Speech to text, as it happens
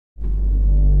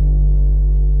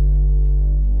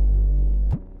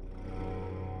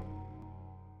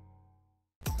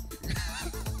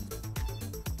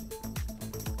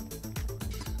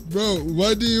Bro,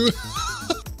 why do you...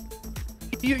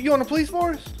 You on the police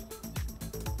force?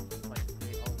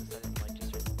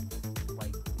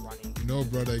 No,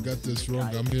 brother, I got this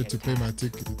wrong. I'm here to pay my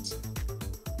ticket.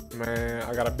 Man,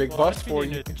 I got a big bus for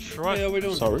you. Yeah, we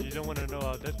don't. Sorry? You don't want to know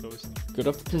how that goes. Good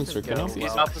afternoon, sir. Can I help you?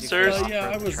 These officers?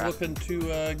 Yeah, I was looking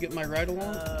to get my ride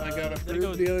along. I got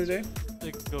approved the other day.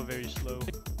 They go very slow.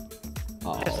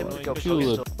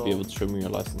 You'll be able to show me your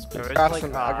license, please. I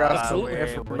got some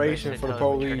information for the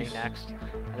police.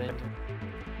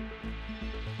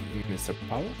 Mr.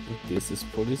 Power, this is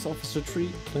Police Officer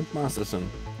Clint Masterson.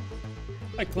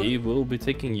 Hi, Clint. He will be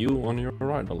taking you on your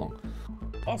ride along.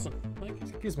 Awesome. Thank you.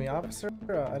 Excuse me, officer.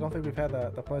 I don't think we've had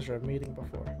the pleasure of meeting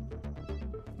before.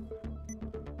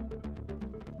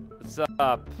 What's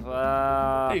up?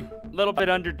 Hey. Little bit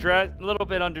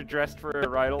underdressed for a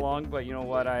ride along, but you know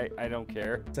what? I don't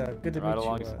care. It's good to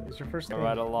meet you. Is your first name?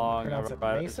 Ride along.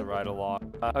 It's a ride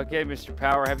along. Okay, Mr.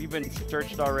 Power, have you been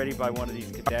searched already by one of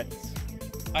these cadets?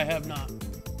 I have not.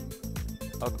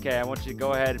 Okay, I want you to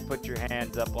go ahead and put your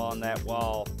hands up on that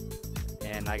wall,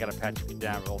 and I gotta pat you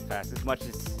down real fast. As much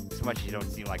as you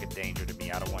don't seem like a danger to me,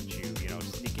 I don't want you,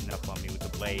 sneaking up on me with the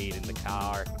blade in the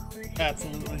car.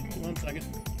 Absolutely. 1 second.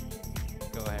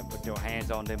 Go ahead and put your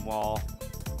hands on them wall.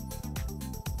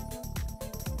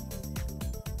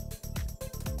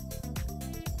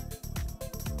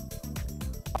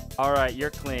 All right, you're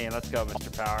clean. Let's go,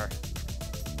 Mr. Power.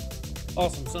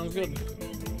 Awesome. Sounds good.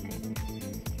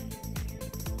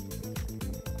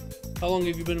 How long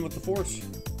have you been with the force?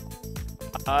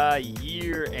 A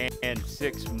year and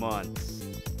 6 months.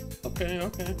 Okay.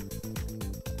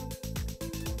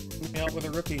 Me out with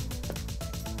a rookie.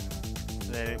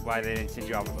 Why they didn't send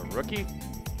you out with a rookie?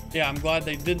 Yeah, I'm glad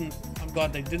they didn't. I'm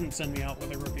glad they didn't send me out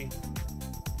with a rookie.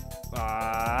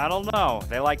 I don't know.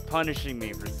 They like punishing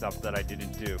me for stuff that I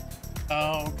didn't do.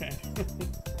 Oh, okay.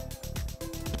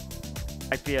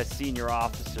 I'd be a senior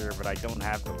officer, but I don't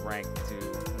have the rank to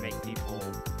make people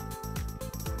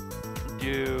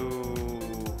do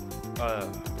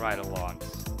ride-alongs.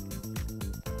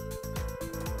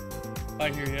 I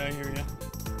hear you.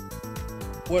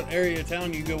 What area of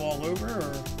town you go all over,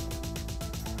 or?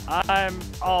 I'm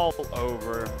all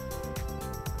over.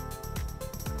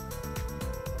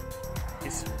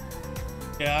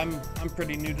 Yeah, I'm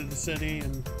pretty new to the city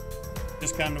and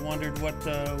just kind of wondered what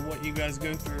you guys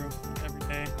go through every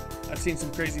day. I've seen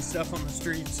some crazy stuff on the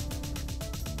streets.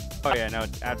 Oh yeah, no,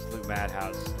 it's absolute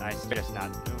madhouse. I suggest not.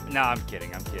 No, I'm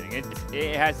kidding.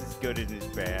 It has its good and its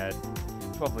bad.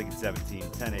 12 League 17,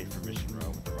 10-8 for Mission Row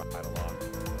with the ride along.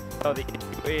 So the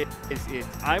issue is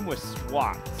I'm with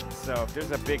SWAT, so if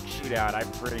there's a big shootout, I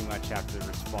pretty much have to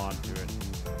respond to it.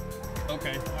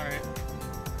 Okay, all right.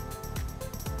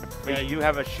 But you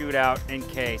have a shootout in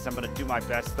case. I'm gonna do my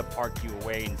best to park you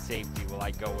away in safety while I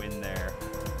go in there.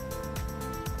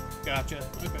 Gotcha.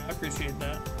 Okay, I appreciate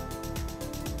that.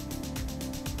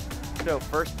 So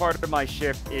first part of my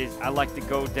shift is I like to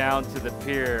go down to the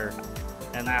pier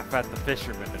and laugh at the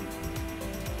fishermen.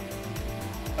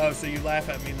 Oh, so you laugh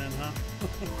at me then, huh?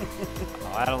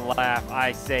 Oh, I don't laugh.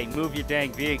 I say move your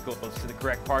dang vehicles to the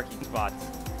correct parking spots.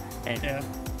 And yeah.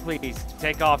 Please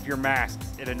take off your masks.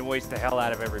 It annoys the hell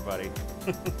out of everybody.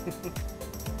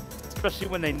 Especially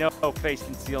when they know face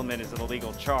concealment is an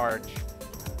illegal charge.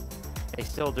 They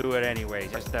still do it anyway,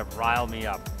 just to rile me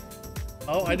up.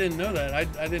 Oh, I didn't know that. I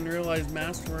didn't realize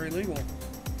masks were illegal.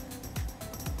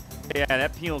 Yeah,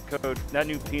 that penal code, that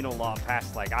new penal law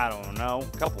passed like, I don't know,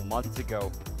 a couple months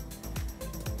ago.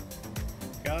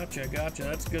 Gotcha.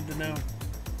 That's good to know.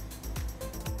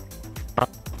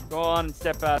 Go on and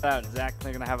step out, Zach.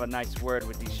 They're gonna have a nice word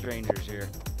with these strangers here.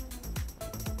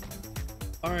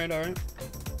 All right.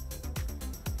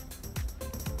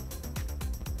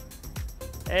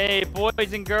 Hey,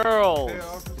 boys and girls.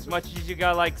 As much as you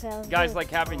guys like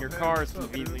having your cars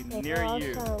conveniently near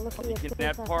you, you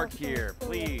can park here.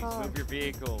 Please move your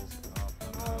vehicles.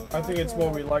 I think it's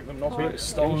more we like them not being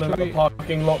stolen in the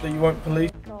parking lot that you won't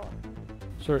police.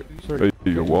 Sorry. Hey,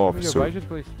 your officer. Budget,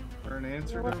 please.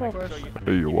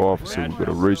 Hey, your officer. We got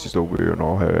a racist over here in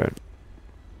our hand.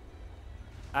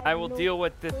 I will deal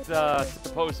with this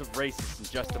supposed racist in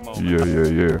just a moment.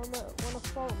 Yeah.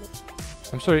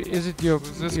 I'm sorry, is it your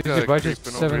budget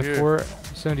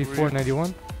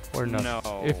 7491 or no? No.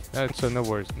 If so, no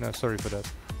worries. No, sorry for that.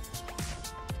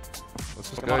 What's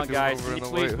this Come on, guys. Can you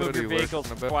please move your vehicles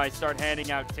before I start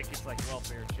handing out tickets like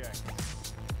welfare checks?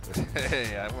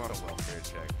 Hey, I want a welfare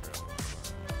check, bro.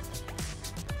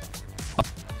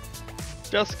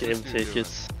 Just game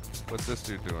tickets. What's this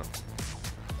dude doing?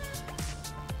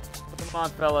 Come on,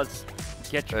 fellas.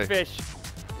 Get your fish.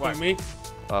 What, me?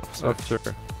 Officer.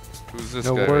 Who's this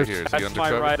No guy right words. here? Is he That's my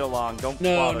undercover? ride along. Don't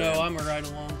No, bother no, him. I'm a ride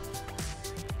along.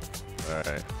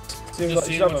 Alright. Seems Just like you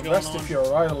seeing should have a what's vest going if on. you're a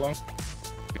ride along.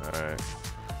 Alright.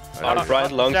 Are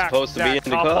ride along Zach, supposed to be Zach,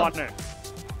 in the hop car? on it.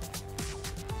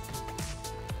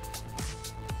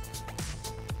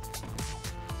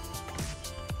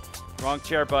 Wrong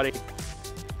chair, buddy.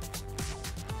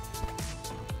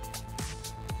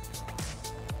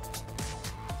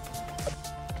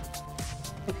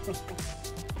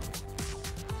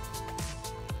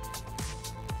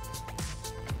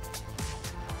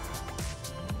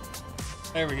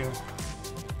 There we go.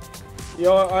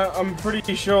 Yo, I'm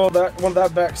pretty sure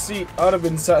that back seat, I'd have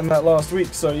been sat in that last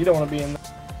week, so you don't want to be in there.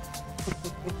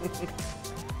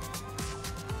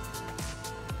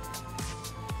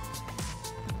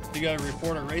 You got a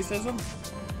report of racism?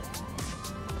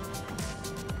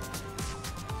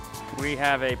 We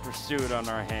have a pursuit on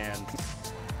our hands.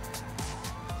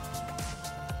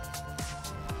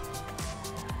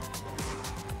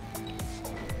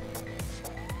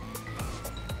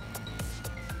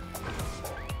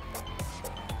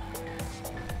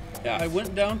 Yeah, I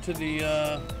went down to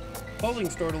the clothing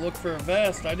store to look for a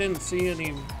vest. I didn't see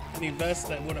any vests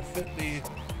that would have fit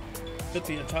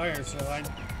the attire, so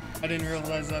I didn't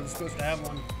realize I was supposed to have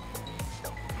one.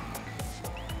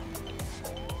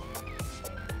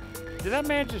 Did that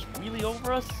man just wheelie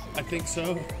over us? I think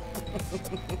so.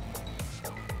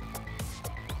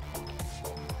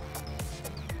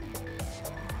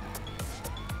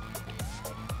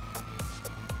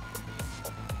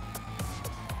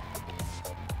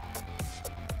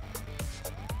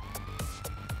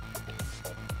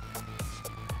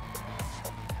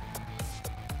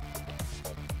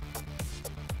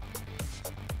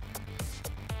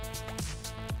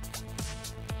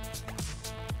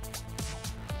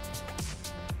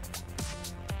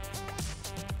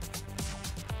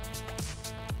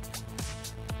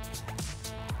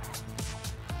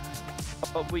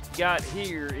 What we got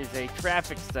here is a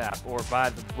traffic stop, or by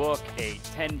the book, a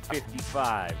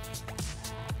 1055.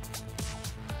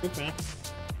 Okay.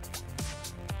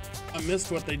 I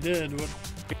missed what they did. What?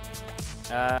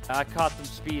 I caught them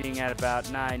speeding at about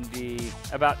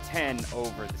 10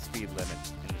 over the speed limit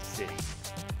in the city.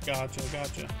 Gotcha,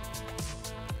 gotcha.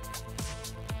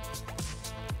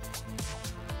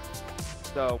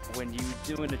 So when you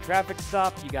doing a traffic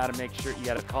stop, you got to make sure you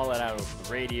got to call it out over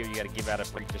the radio. You got to give out a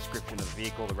brief description of the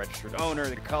vehicle, the registered owner,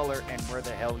 the color, and where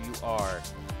the hell you are.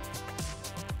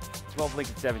 12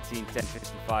 Lincoln 17,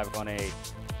 1055 on a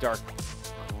dark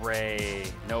gray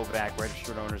Novak.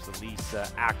 Registered owners Elisa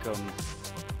Acom.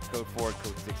 Code 4,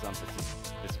 code 6 on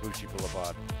Vespucci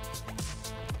Boulevard.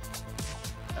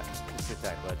 Sit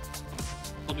tight, bud.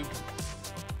 I'll do.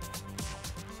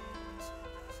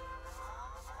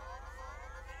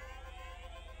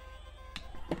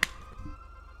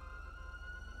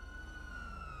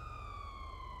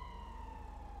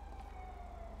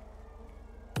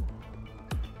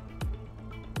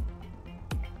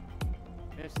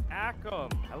 Miss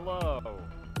Acom, hello.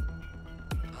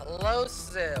 Hello,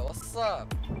 sir. What's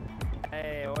up?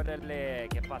 Hey, orale,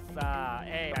 ¿qué pasa?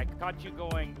 Hey, I caught you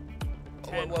going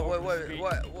 10 over the speed.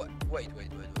 Wait.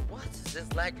 What is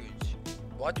this language?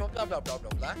 What? Blah, blah, blah, blah,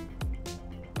 blah.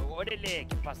 Orale,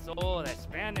 ¿qué pasó? That's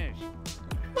Spanish.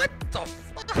 What the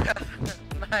fuck?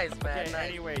 Nice, man, Okay, nice.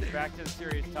 anyways, back to the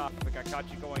serious topic. I caught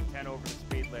you going 10 over the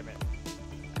speed limit.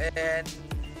 And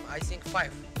I think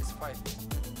 5. It's 5.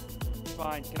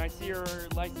 Fine. Can I see your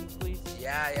license, please?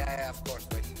 Yeah, of course.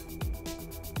 Wait.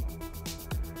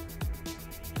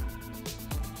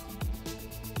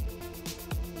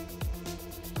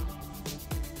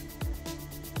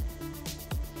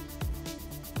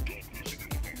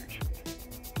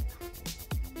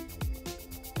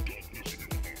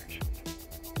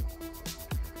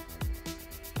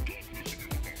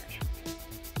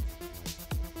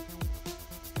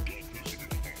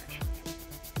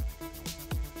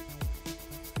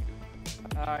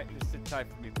 Alright, just sit tight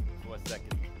for me for a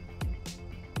second.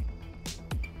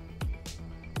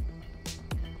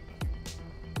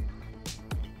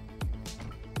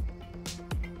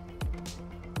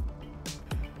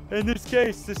 In this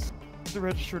case, this is the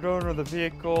registered owner of the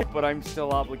vehicle, but I'm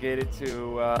still obligated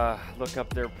to look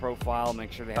up their profile,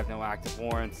 make sure they have no active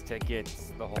warrants,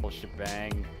 tickets, the whole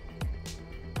shebang.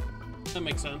 That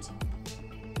makes sense.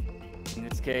 In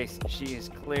this case, she is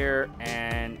clear,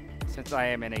 and since I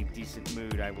am in a decent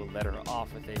mood, I will let her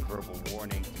off with a verbal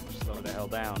warning to slow the hell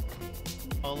down.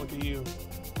 Oh, look at you.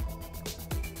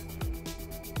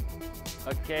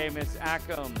 Okay, Miss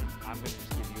Acom, I'm going to just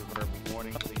give you a verbal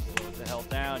warning. Please slow the hell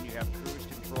down. You have cruise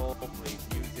control. Please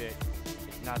use it.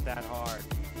 It's not that hard.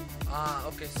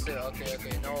 Okay, sir. Okay.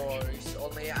 No worries.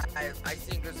 Only I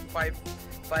think it's five.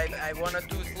 I wanted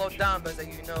to slow down, but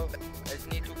you know, I just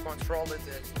need to control it.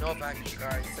 There's no vacuum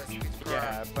car. It says speed car.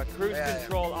 Yeah, but cruise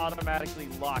control automatically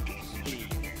locks speed.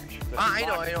 So I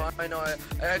know.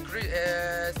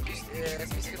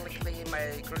 Specifically,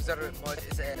 my cruiser mode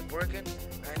is broken,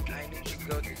 and I need to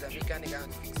go to the mechanic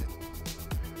and fix it.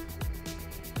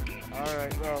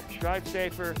 Alright, well, drive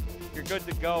safer. You're good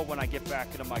to go when I get back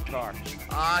into my car.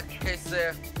 Okay,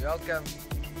 sir. You're welcome.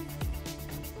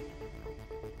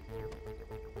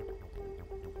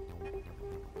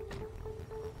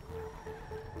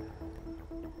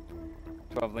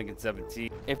 Lincoln 17.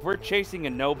 If we're chasing a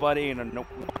nobody and a no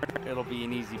warrant, it'll be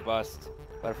an easy bust.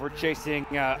 But if we're chasing,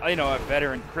 you know, a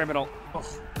veteran criminal,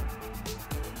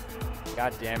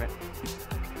 god damn it.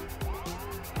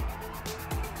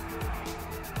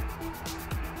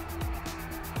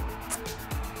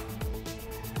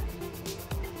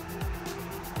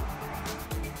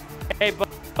 Hey,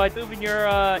 bud, moving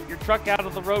your truck out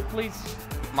of the road, please.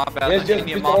 My bad. Yes, just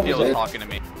me and Mafia was talking to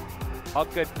me. All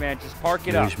good, man. Just park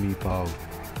it up. Me, Paul.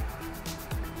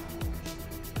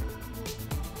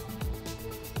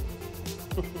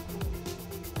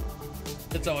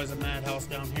 It's always a madhouse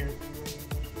down here.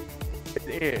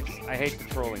 It is. I hate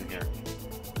patrolling here.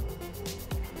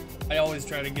 I always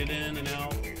try to get in and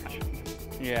out.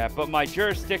 Yeah, but my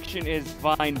jurisdiction is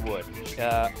Vinewood.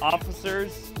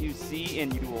 Officers you see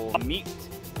and you will meet,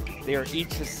 they are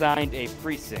each assigned a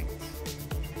precinct.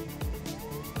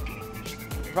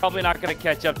 Probably not going to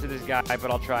catch up to this guy,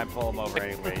 but I'll try and pull him over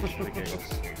anyway, just for the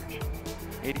giggles.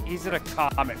 He's in a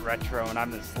Comet Retro, and I'm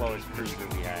the slowest cruiser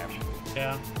we have.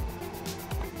 Yeah.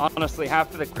 Honestly,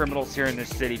 half of the criminals here in this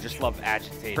city just love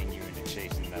agitating you into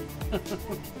chasing them.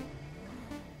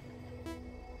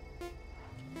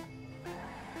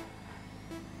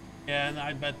 Yeah, and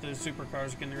I bet those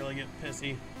supercars can really get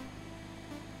pissy.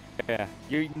 Yeah,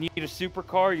 you need a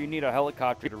supercar, you need a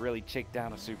helicopter to really take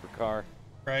down a supercar.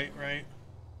 Right. Are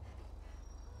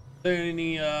there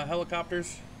any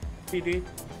helicopters, PD?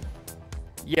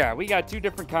 Yeah, we got two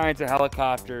different kinds of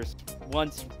helicopters.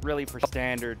 One's really for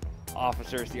standard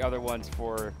officers, the other one's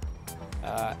for,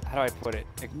 how do I put it,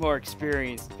 more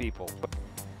experienced people.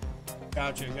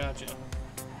 Gotcha.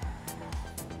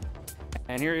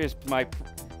 And here is my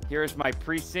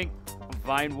precinct,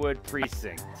 Vinewood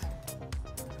Precinct.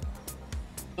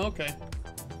 Okay.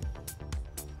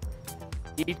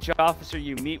 Each officer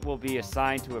you meet will be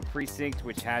assigned to a precinct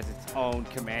which has its own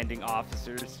commanding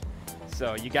officers.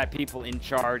 So you got people in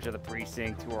charge of the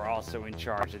precinct who are also in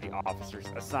charge of the officers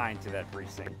assigned to that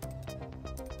precinct.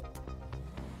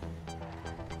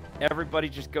 Everybody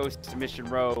just goes to Mission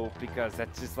Row because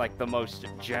that's just like the most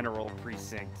general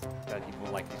precinct that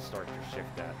people like to start their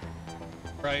shift at.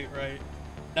 Right.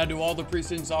 Now, do all the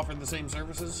precincts offer the same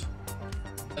services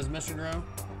as Mission Row?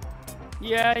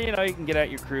 Yeah, you know, you can get out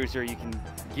your cruiser, you can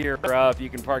gear up, you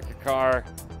can park your car.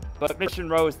 But Mission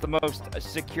Row is the most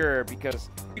secure because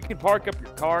you can park up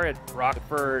your car at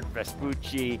Rockford,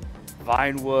 Vespucci,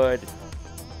 Vinewood,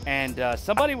 and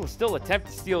somebody will still attempt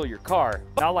to steal your car.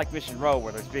 Not like Mission Row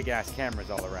where there's big-ass cameras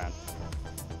all around.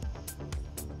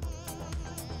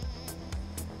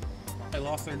 They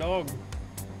lost their dog.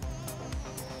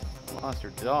 Lost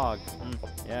her dog.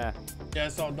 Yeah. Yeah, I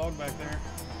saw a dog back there.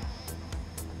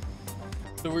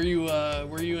 So were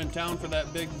you in town for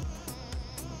that big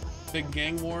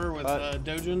gang war with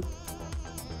Dojin?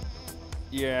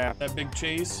 Yeah. That big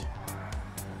chase?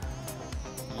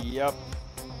 Yep.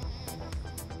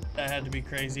 That had to be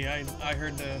crazy. I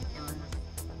heard the rumors.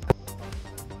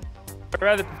 I'd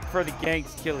rather prefer the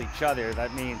gangs kill each other.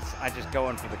 That means I just go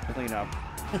in for the cleanup.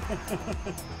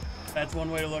 That's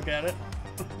one way to look at it.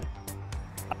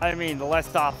 I mean, the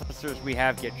less officers we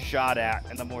have get shot at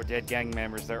and the more dead gang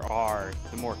members there are,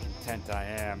 the more content I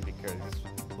am because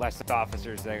less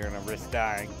officers they're going to risk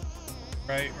dying.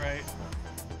 Right.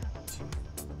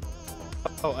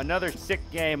 Oh, another sick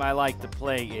game I like to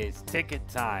play is Ticket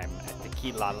Time at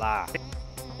Tequila La.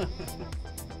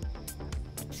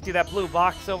 See that blue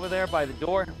box over there by the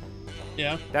door?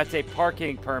 Yeah. That's a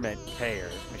parking permit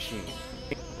payer machine.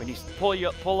 When you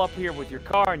pull up here with your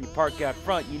car and you park out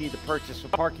front, you need to purchase a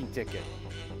parking ticket.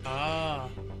 Ah.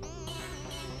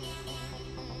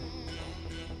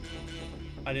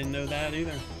 I didn't know that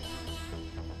either.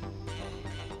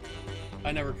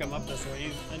 I never come up this way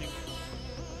either. Anyway.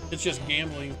 It's just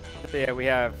gambling. Yeah, we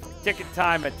have Ticket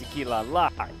Time at Tequila La.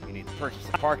 You need to purchase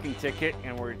a parking ticket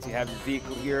in order to have your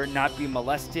vehicle here not be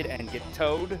molested and get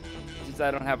towed. Since I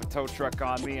don't have a tow truck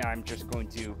on me, I'm just going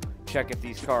to check if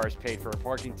these cars paid for a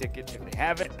parking ticket. If they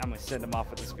haven't, I'm going to send them off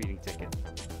with a speeding ticket.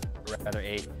 Or rather,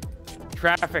 a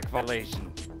traffic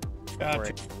violation.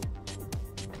 Gotcha.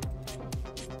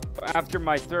 After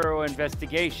my thorough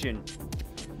investigation,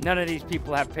 none of these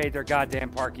people have paid their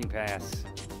goddamn parking pass.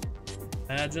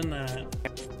 Imagine that.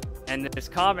 And this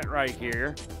comment right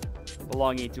here,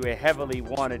 belonging to a heavily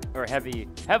wanted or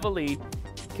heavily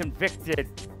convicted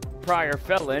prior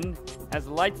felon, has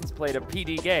a license plate of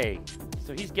PD gay,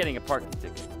 so he's getting a parking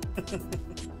ticket.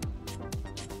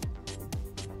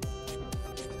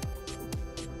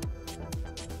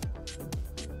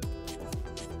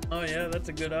 Oh yeah, that's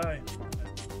a good eye.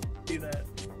 See that.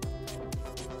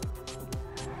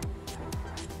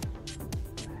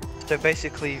 So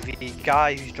basically, the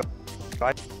guy who's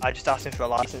driving, I just asked him for a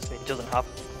license and he doesn't have.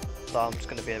 So I'm just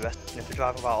going to be arresting him for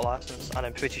driving without a license. And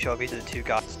I'm pretty sure these are the two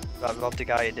guys that robbed the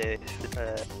guy at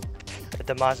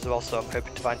the mines as well. So I'm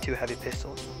hoping to find two heavy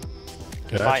pistols.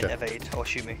 Gotcha. Might evade or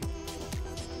shoot me.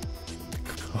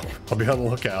 I'll be on the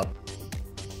lookout.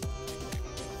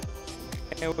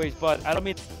 Anyways, but I don't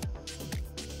mean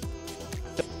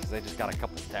because I just got a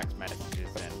couple text messages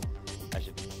and I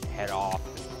should head off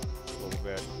a little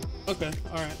bit. Okay,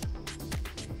 alright.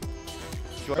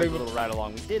 Enjoy the little ride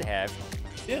along we did have.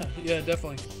 Yeah,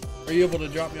 definitely. Are you able to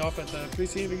drop me off at the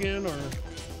precinct again, or?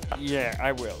 Yeah,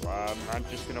 I will. I'm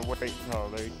just gonna wait until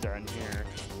they're done here.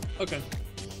 Okay.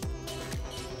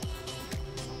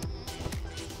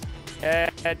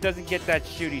 It doesn't get that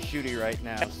shooty right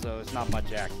now, so it's not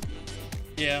much action.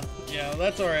 Yeah,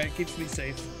 that's alright. Keeps me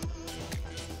safe.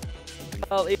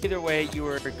 Well, either way, you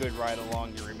were a good ride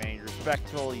along. You remained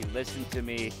respectful. You listened to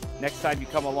me. Next time you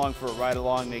come along for a ride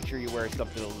along, make sure you wear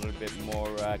something a little bit more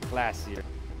classier.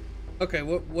 Okay,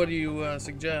 what do you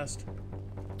suggest?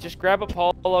 Just grab a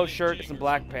polo shirt and some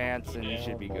black pants, and you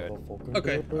should be good.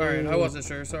 Okay, alright. I wasn't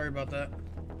sure. Sorry about that.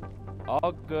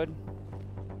 All good.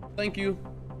 Thank you.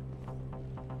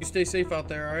 You stay safe out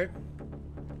there, alright?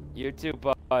 You too,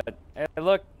 bud. Hey,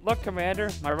 look, Commander.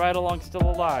 My ride along's still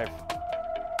alive.